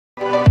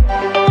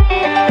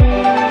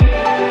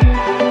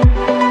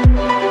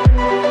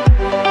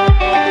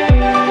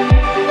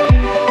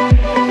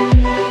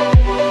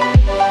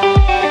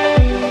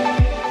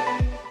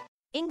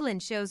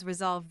and shows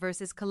resolve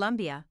versus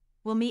Colombia,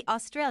 will meet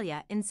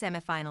Australia in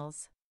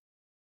semifinals.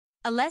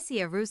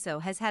 Alessia Russo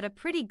has had a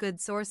pretty good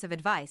source of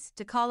advice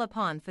to call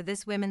upon for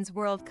this Women's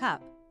World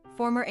Cup,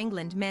 former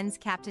England men's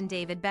captain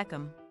David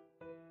Beckham.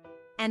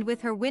 And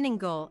with her winning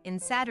goal in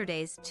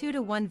Saturday's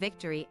 2-1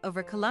 victory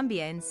over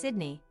Colombia in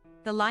Sydney,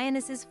 the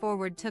Lionesses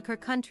forward took her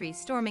country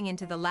storming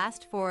into the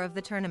last four of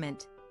the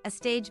tournament, a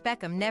stage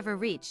Beckham never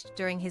reached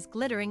during his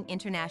glittering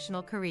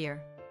international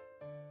career.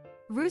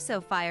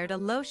 Russo fired a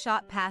low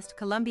shot past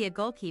Colombia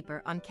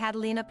goalkeeper on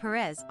Catalina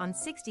Perez on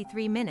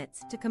 63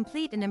 minutes to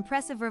complete an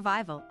impressive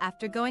revival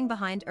after going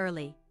behind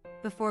early,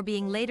 before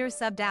being later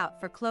subbed out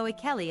for Chloe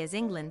Kelly as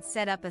England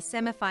set up a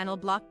semi-final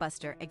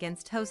blockbuster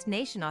against host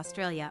nation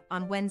Australia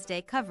on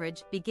Wednesday.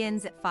 Coverage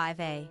begins at 5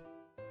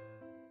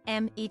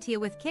 a.m. ET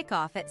with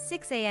kickoff at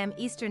 6 a.m.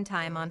 Eastern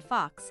Time on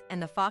Fox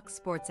and the Fox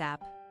Sports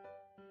app.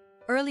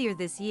 Earlier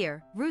this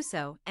year,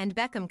 Russo and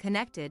Beckham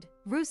connected.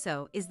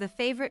 Russo is the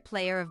favorite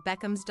player of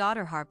Beckham's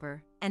daughter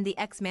Harper and the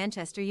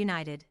ex-Manchester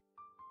United,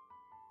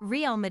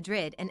 Real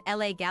Madrid and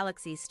LA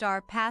Galaxy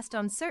star passed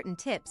on certain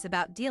tips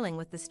about dealing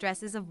with the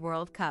stresses of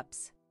World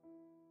Cups.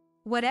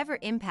 Whatever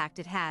impact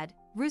it had,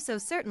 Russo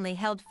certainly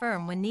held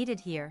firm when needed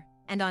here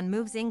and on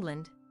Moves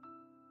England,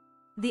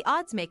 the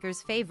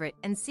oddsmakers' favorite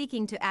and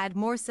seeking to add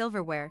more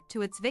silverware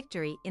to its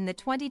victory in the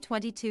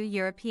 2022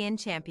 European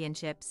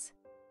Championships.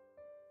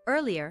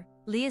 Earlier,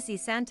 Alessia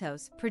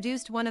Santos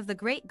produced one of the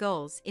great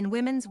goals in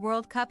Women's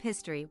World Cup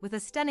history with a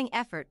stunning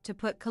effort to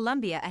put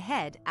Colombia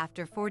ahead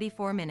after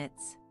 44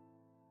 minutes.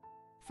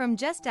 From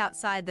just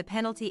outside the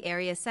penalty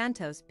area,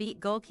 Santos beat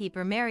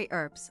goalkeeper Mary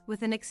Earps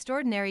with an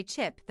extraordinary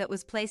chip that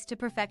was placed to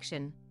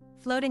perfection,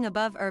 floating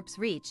above Earps'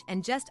 reach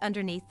and just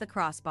underneath the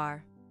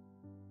crossbar.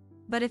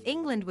 But if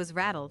England was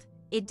rattled,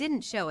 it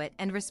didn't show it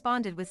and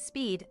responded with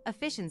speed,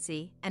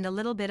 efficiency, and a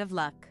little bit of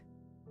luck.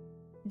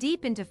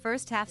 Deep into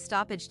first-half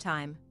stoppage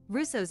time,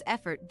 Russo's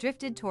effort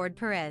drifted toward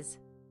Perez.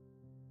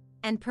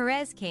 And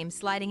Perez came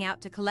sliding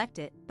out to collect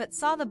it but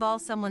saw the ball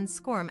someone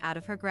squirm out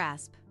of her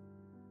grasp.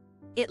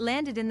 It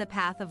landed in the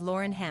path of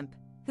Lauren Hemp,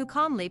 who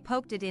calmly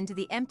poked it into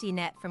the empty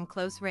net from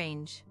close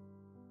range.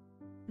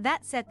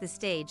 That set the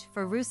stage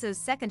for Russo's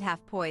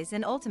second-half poise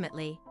and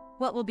ultimately,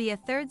 what will be a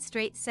third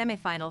straight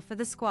semifinal for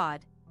the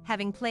squad,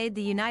 having played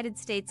the United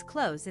States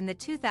close in the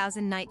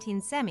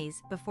 2019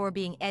 semis before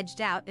being edged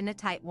out in a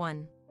tight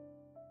one.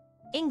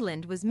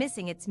 England was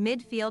missing its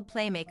midfield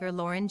playmaker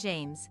Lauren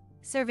James,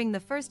 serving the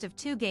first of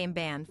two-game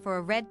ban for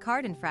a red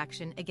card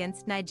infraction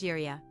against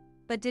Nigeria,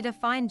 but did a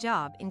fine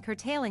job in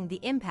curtailing the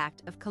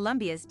impact of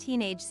Colombia's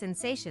teenage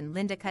sensation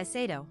Linda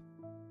Caicedo,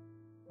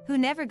 who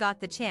never got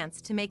the chance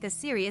to make a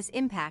serious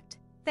impact.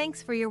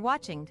 Thanks for your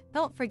watching.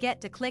 Don't forget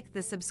to click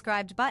the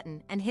subscribed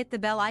button and hit the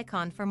bell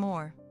icon for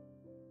more.